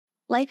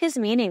life is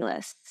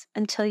meaningless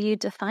until you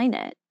define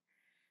it.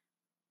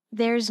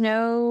 There's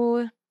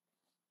no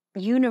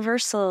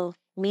universal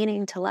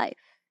meaning to life.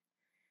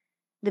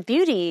 The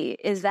beauty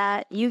is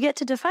that you get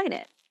to define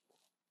it.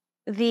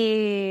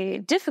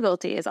 The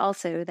difficulty is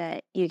also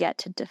that you get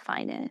to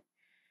define it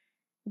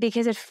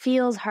because it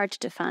feels hard to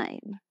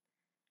define.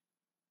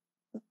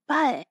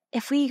 But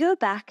if you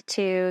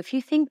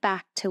think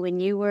back to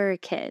when you were a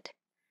kid,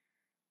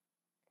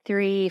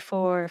 3,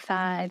 4,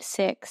 5,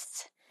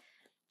 6,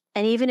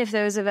 and even if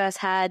those of us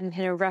had,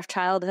 rough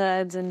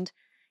childhoods and,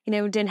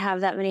 didn't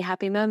have that many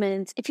happy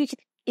moments,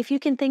 if you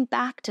can think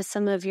back to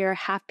some of your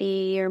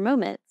happiest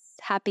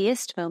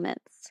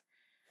moments,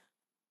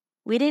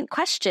 we didn't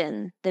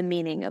question the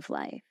meaning of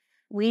life.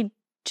 We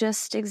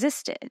just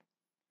existed.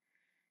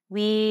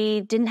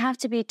 We didn't have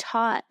to be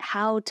taught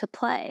how to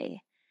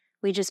play.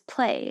 We just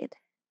played.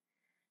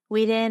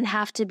 We didn't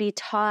have to be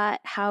taught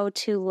how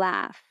to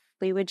laugh.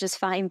 We would just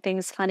find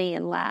things funny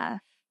and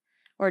laugh,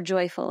 or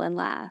joyful and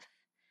laugh.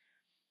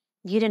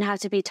 You didn't have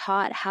to be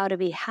taught how to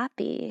be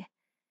happy.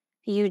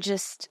 You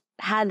just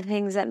had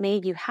things that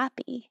made you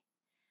happy.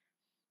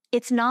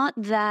 It's not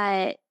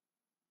that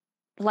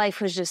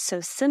life was just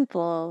so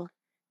simple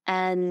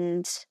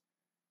and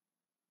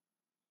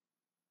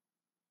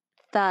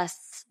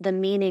thus the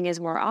meaning is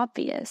more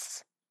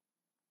obvious.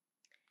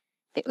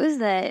 It was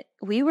that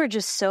we were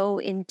just so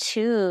in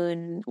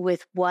tune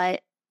with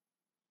what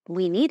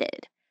we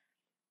needed,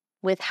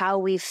 with how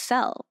we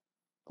felt,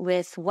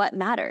 with what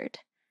mattered.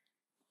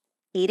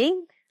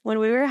 Eating when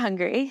we were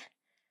hungry,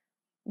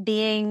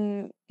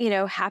 being,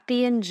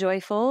 happy and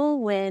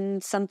joyful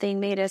when something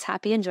made us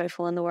happy and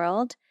joyful in the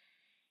world,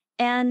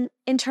 and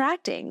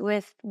interacting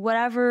with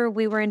whatever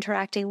we were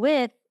interacting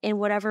with in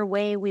whatever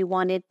way we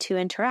wanted to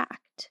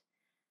interact.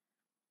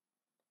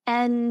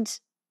 And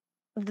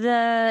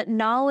the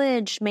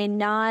knowledge we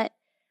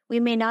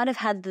may not have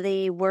had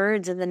the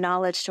words and the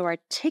knowledge to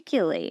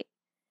articulate,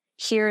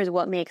 here's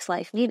what makes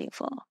life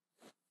meaningful.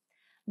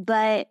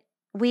 But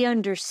we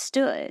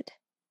understood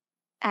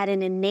at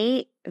an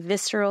innate,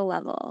 visceral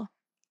level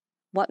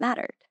what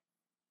mattered,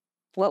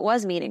 what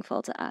was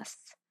meaningful to us,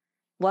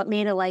 what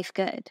made a life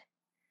good.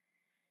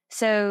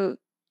 So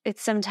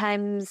it's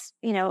sometimes,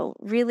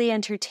 really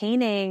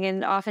entertaining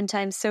and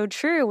oftentimes so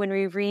true when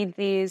we read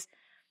these,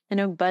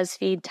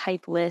 BuzzFeed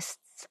type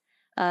lists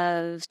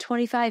of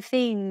 25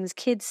 things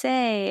kids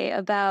say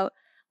about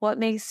what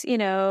makes,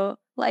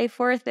 life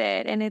worth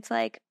it. And it's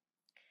like,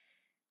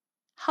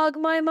 hug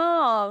my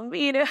mom,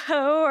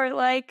 or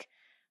like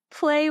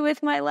play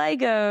with my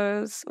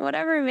Legos,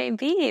 whatever it may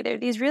be. They're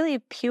these really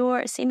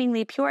pure,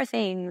 seemingly pure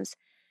things,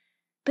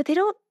 but they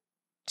don't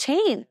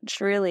change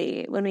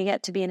really when we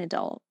get to be an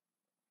adult.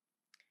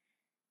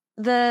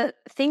 The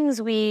things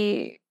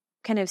we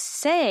kind of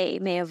say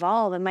may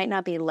evolve and might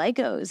not be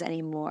Legos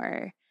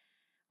anymore,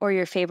 or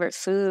your favorite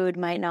food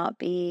might not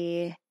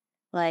be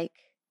like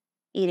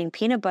eating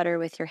peanut butter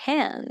with your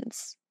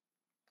hands.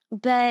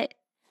 But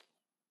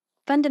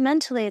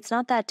fundamentally, it's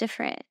not that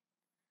different.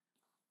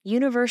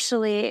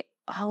 Universally,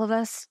 all of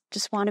us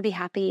just want to be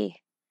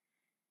happy.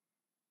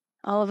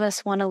 All of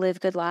us want to live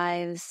good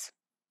lives.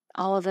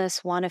 All of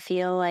us want to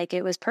feel like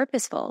it was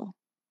purposeful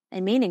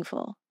and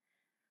meaningful.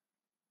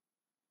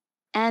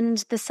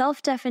 And the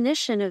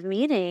self-definition of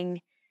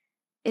meaning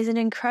is an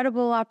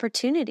incredible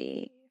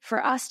opportunity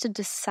for us to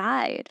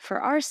decide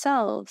for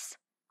ourselves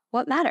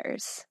what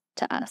matters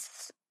to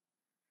us.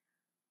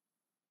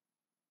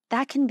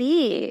 That can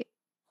be,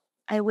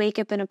 I wake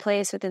up in a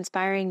place with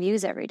inspiring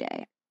views every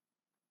day.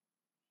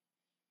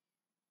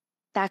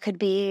 That could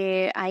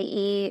be, I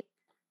eat,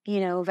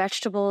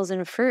 vegetables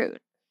and fruit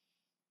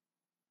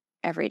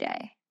every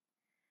day.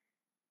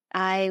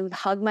 I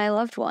hug my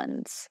loved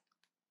ones.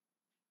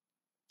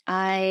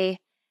 I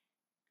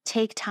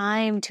take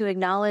time to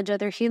acknowledge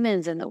other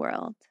humans in the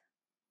world.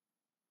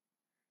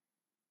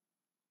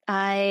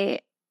 I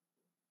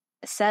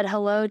said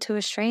hello to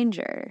a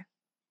stranger.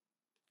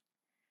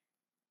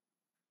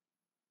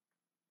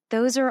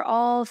 Those are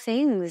all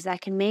things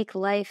that can make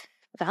life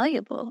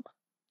valuable.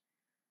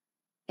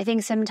 I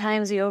think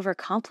sometimes we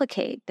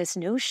overcomplicate this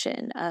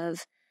notion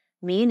of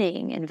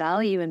meaning and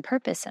value and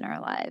purpose in our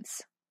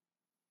lives.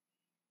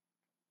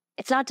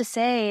 It's not to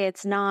say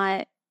it's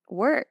not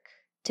work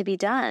to be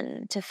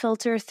done, to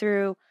filter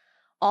through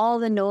all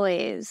the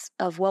noise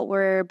of what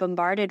we're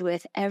bombarded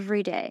with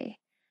every day,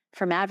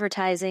 from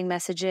advertising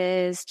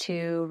messages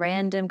to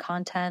random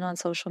content on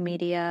social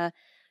media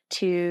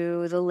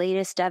to the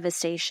latest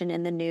devastation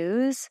in the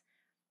news.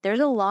 There's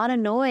a lot of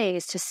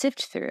noise to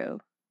sift through,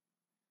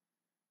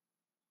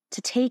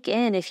 to take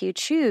in if you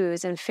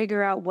choose and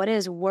figure out what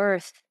is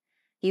worth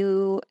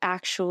you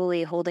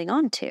actually holding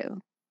on to.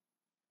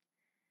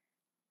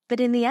 But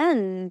in the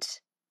end,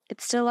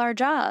 it's still our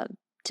job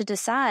to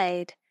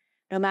decide,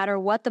 no matter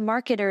what the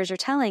marketers are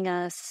telling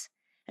us,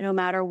 and no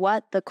matter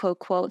what the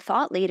quote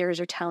thought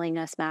leaders are telling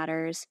us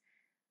matters,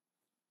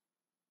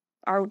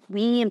 are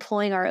we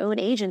employing our own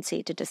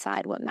agency to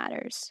decide what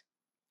matters?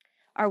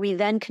 Are we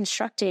then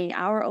constructing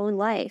our own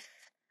life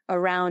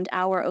around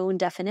our own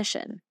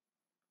definition?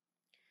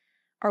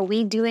 Are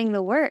we doing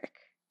the work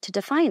to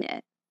define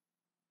it?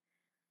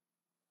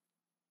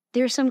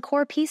 There's some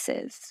core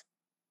pieces.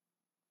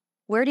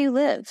 Where do you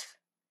live?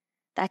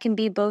 That can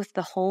be both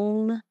the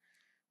home,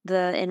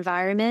 the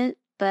environment,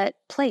 but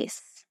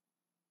place.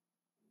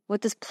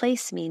 What does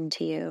place mean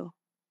to you?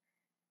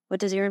 What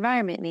does your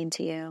environment mean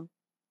to you?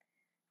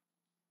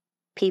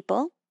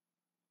 People.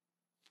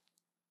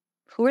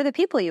 Who are the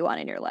people you want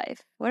in your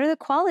life? What are the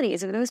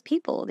qualities of those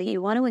people that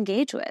you want to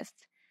engage with?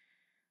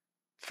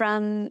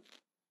 From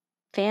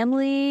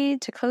family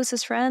to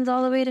closest friends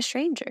all the way to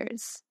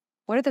strangers.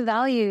 What are the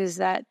values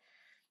that,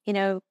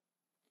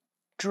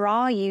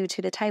 draw you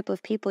to the type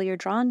of people you're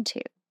drawn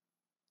to?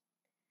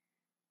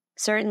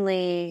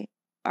 Certainly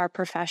our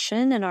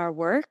profession and our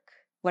work,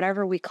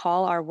 whatever we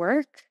call our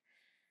work.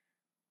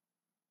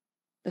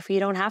 If we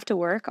don't have to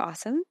work,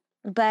 awesome.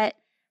 But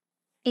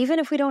even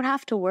if we don't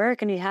have to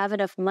work and we have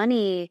enough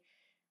money,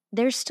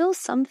 there's still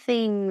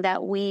something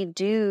that we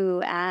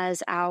do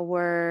as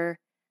our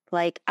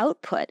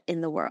output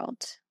in the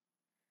world.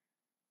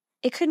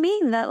 It could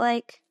mean that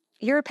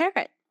you're a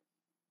parent.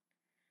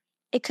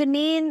 It could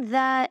mean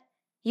that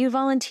you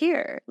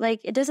volunteer.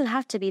 It doesn't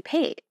have to be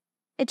paid.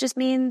 It just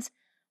means,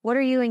 what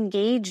are you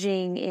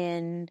engaging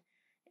in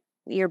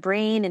your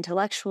brain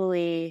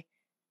intellectually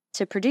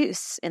to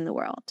produce in the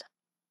world?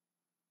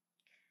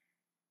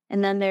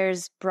 And then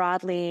there's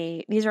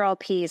broadly, these are all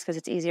P's because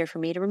it's easier for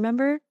me to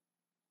remember,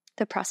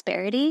 the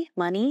prosperity,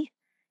 money,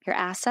 your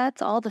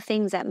assets, all the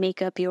things that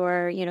make up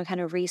your, kind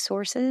of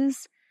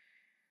resources.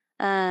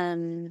 What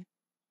kind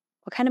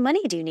of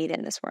money do you need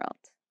in this world?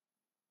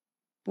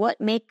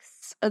 What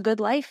makes a good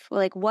life?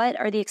 What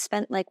are the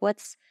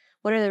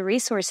what are the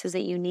resources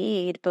that you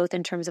need, both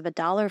in terms of a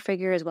dollar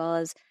figure as well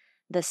as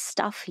the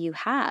stuff you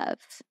have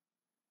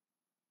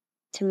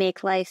to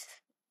make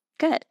life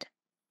good?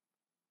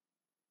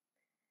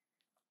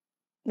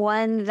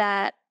 One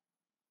that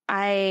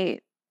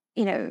it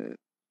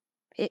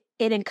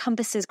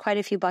encompasses quite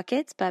a few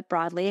buckets, but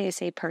broadly I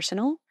say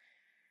personal,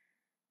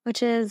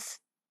 which is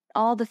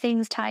all the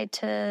things tied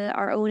to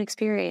our own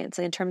experience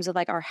in terms of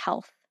our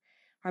health,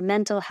 our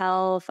mental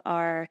health,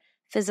 our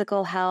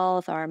physical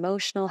health, our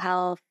emotional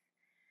health.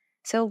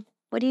 So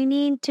what do you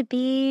need to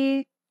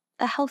be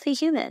a healthy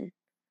human,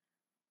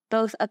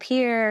 both up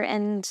here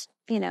and,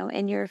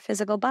 in your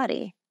physical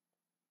body?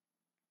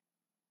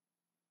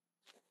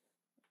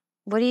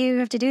 What do you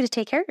have to do to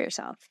take care of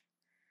yourself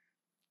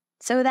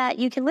so that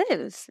you can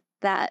live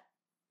that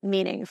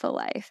meaningful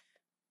life?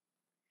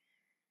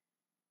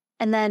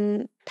 And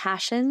then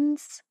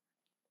passions,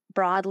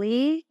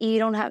 broadly,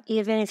 even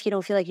if you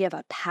don't feel like you have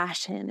a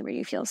passion where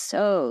you feel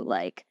so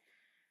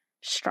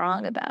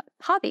strong about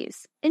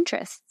hobbies,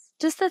 interests,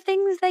 just the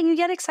things that you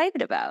get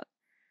excited about.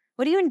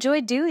 What do you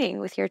enjoy doing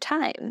with your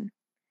time?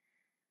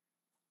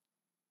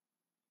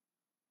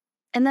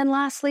 And then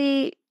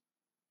lastly,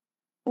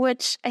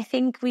 which I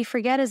think we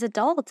forget as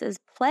adults, is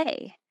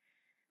play.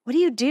 What do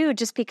you do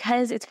just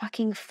because it's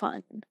fucking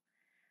fun?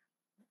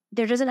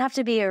 There doesn't have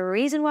to be a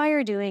reason why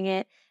you're doing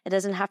it. It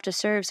doesn't have to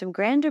serve some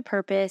grander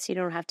purpose. You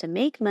don't have to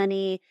make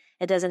money.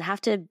 It doesn't have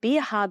to be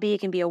a hobby.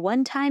 It can be a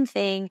one-time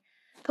thing.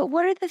 But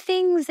what are the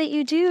things that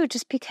you do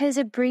just because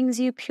it brings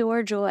you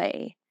pure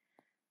joy?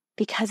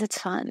 Because it's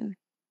fun.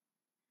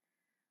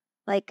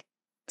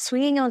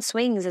 Swinging on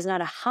swings is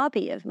not a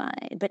hobby of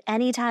mine, but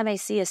anytime I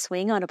see a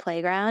swing on a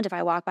playground, if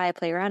I walk by a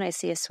playground, I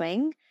see a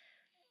swing,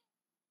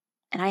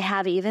 and I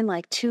have even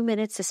 2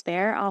 minutes to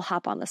spare, I'll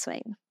hop on the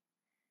swing.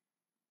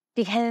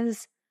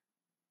 Because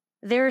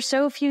there are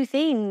so few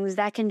things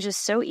that can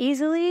just so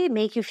easily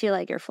make you feel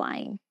like you're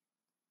flying.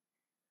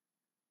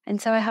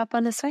 And so I hop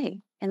on the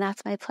swing, and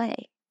that's my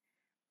play.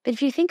 But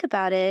if you think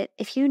about it,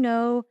 if you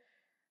know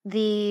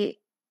the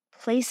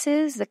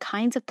places, the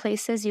kinds of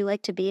places you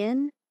like to be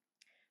in,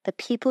 the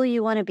people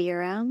you want to be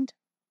around,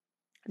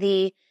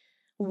 the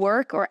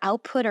work or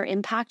output or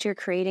impact you're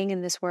creating in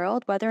this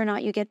world, whether or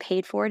not you get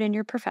paid for it in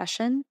your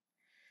profession,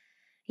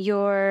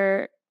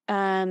 your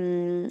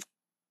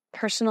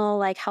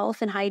personal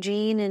health and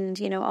hygiene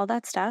and, all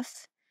that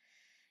stuff,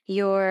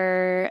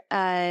 your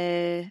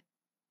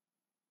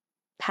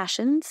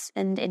passions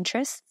and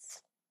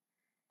interests,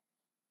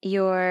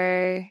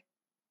 your,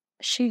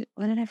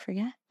 what did I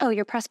forget? Oh,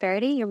 your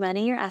prosperity, your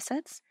money, your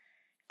assets.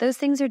 Those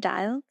things are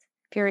dialed.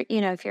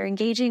 If you're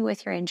engaging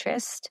with your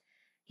interest,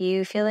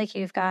 you feel like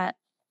you've got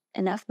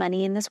enough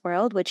money in this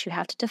world, which you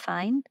have to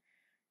define,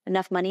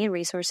 enough money and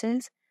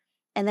resources,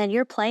 and then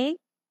you're playing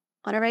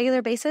on a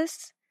regular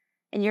basis,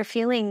 and you're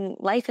feeling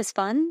life is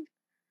fun,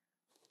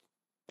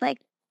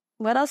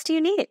 what else do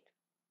you need?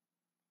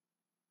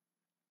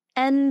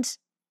 And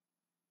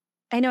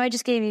I know I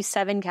just gave you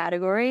 7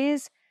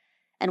 categories,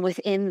 and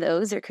within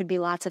those, there could be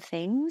lots of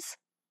things,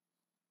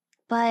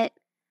 but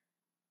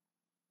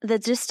the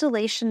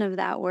distillation of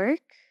that work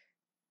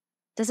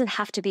doesn't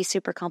have to be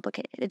super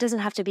complicated. It doesn't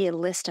have to be a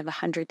list of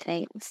 100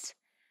 things.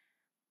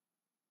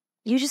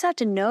 You just have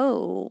to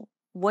know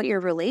what your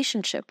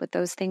relationship with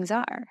those things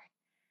are.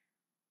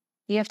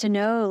 You have to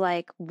know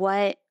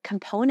what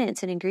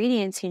components and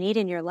ingredients you need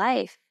in your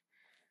life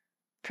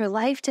for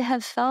life to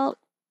have felt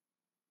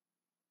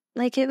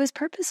like it was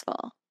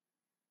purposeful.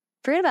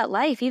 Forget about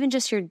life, even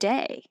just your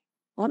day.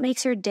 What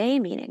makes your day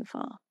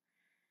meaningful?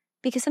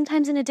 Because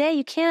sometimes in a day,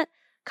 you can't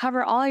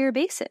cover all your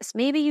bases.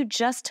 Maybe you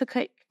just took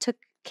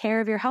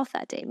care of your health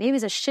that day. Maybe it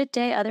was a shit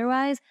day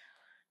otherwise,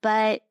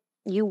 but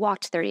you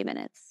walked 30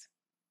 minutes.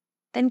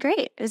 Then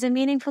great, it was a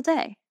meaningful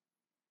day.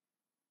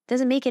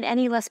 Doesn't make it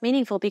any less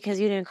meaningful because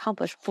you didn't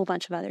accomplish a whole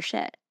bunch of other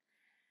shit.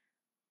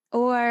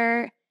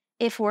 Or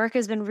if work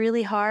has been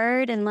really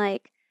hard and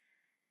like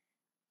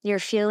you're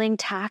feeling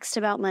taxed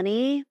about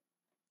money,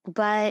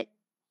 but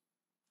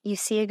you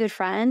see a good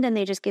friend and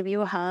they just give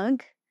you a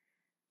hug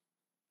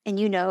and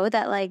you know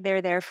that like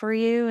they're there for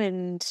you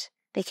and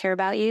they care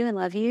about you and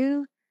love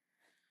you,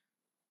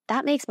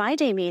 that makes my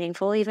day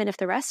meaningful, even if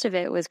the rest of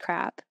it was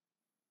crap.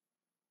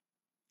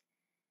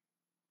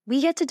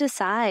 We get to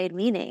decide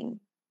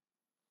meaning.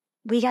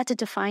 We get to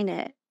define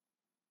it.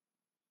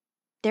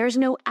 There's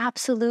no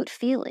absolute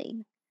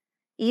feeling.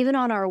 Even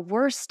on our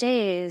worst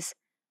days,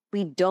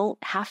 we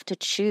don't have to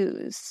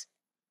choose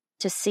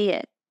to see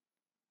it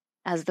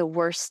as the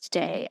worst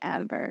day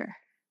ever,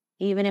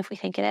 even if we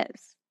think it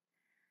is.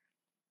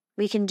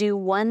 We can do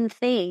one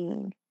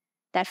thing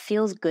that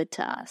feels good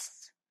to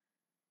us.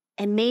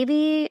 And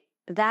maybe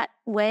that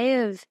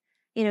way of,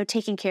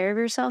 taking care of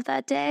yourself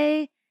that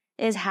day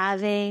is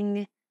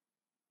having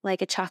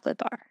like a chocolate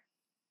bar.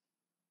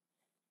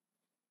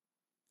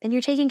 And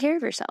you're taking care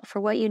of yourself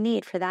for what you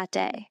need for that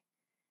day.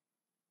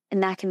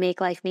 And that can make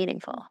life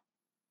meaningful.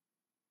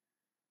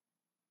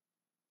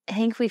 I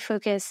think we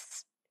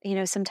focus,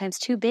 sometimes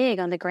too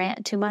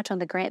much on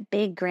the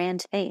big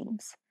grand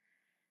things.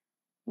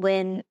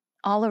 When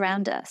all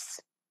around us,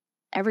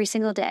 every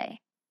single day,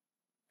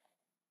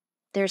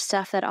 there's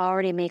stuff that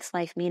already makes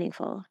life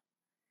meaningful.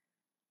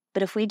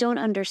 But if we don't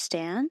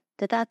understand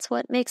that that's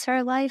what makes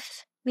our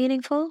life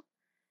meaningful,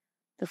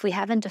 if we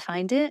haven't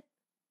defined it,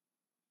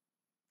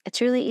 it's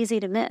really easy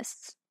to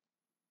miss.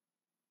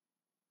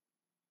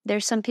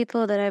 There's some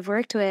people that I've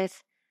worked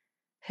with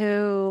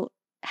who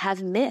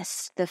have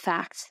missed the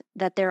fact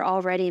that they're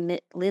already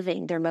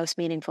living their most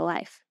meaningful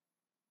life.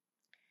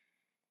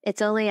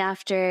 It's only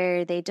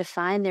after they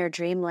define their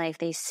dream life,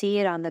 they see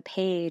it on the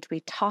page,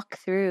 we talk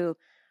through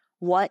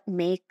what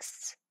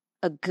makes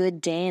a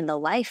good day in the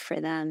life for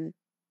them,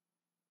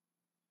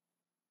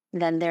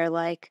 then they're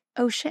like,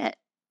 oh shit,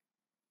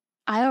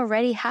 I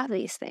already have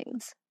these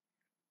things.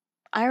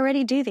 I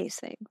already do these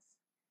things.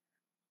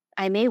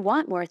 I may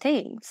want more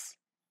things,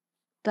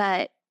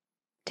 but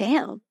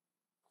damn,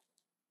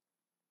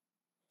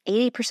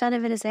 80%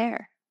 of it is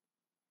there,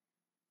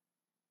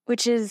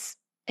 which is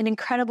an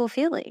incredible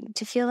feeling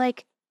to feel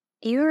like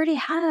you already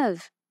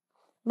have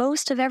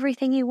most of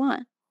everything you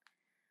want.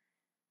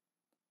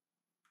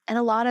 And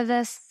a lot of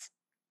us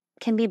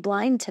can be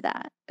blind to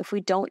that if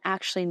we don't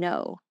actually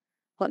know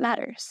what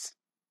matters.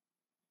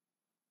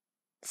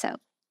 So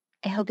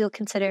I hope you'll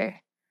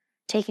consider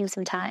taking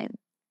some time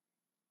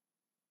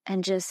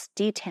and just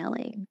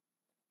detailing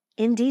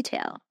in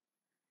detail,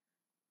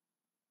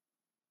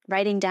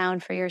 writing down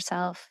for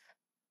yourself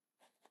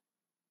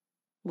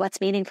what's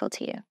meaningful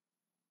to you,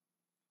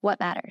 what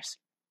matters,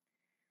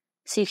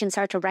 so you can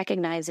start to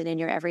recognize it in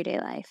your everyday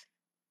life.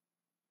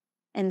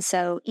 And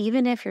so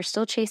even if you're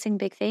still chasing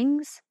big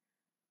things,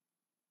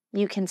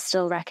 you can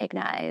still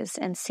recognize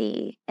and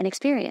see and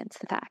experience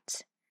the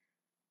fact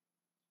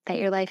that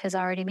your life is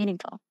already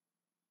meaningful.